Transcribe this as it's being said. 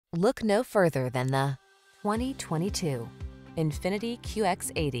Look no further than the 2022 INFINITI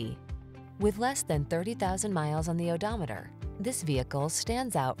QX80. With less than 30,000 miles on the odometer, this vehicle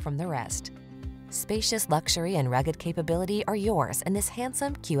stands out from the rest. Spacious luxury and rugged capability are yours in this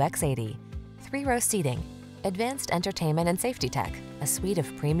handsome QX80. 3-row seating, advanced entertainment and safety tech, a suite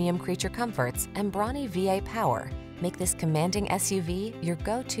of premium creature comforts, and brawny V8 power make this commanding SUV your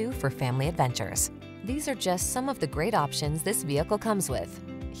go-to for family adventures. These are just some of the great options this vehicle comes with: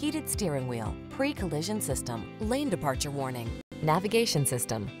 heated steering wheel, pre-collision system, lane departure warning, navigation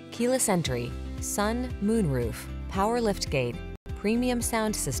system, keyless entry, sun, moonroof, power liftgate, premium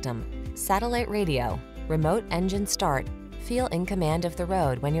sound system, satellite radio, remote engine start. Feel in command of the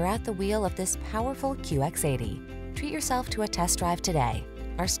road when you're at the wheel of this powerful QX80. Treat yourself to a test drive today.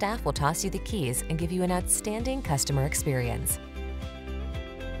 Our staff will toss you the keys and give you an outstanding customer experience.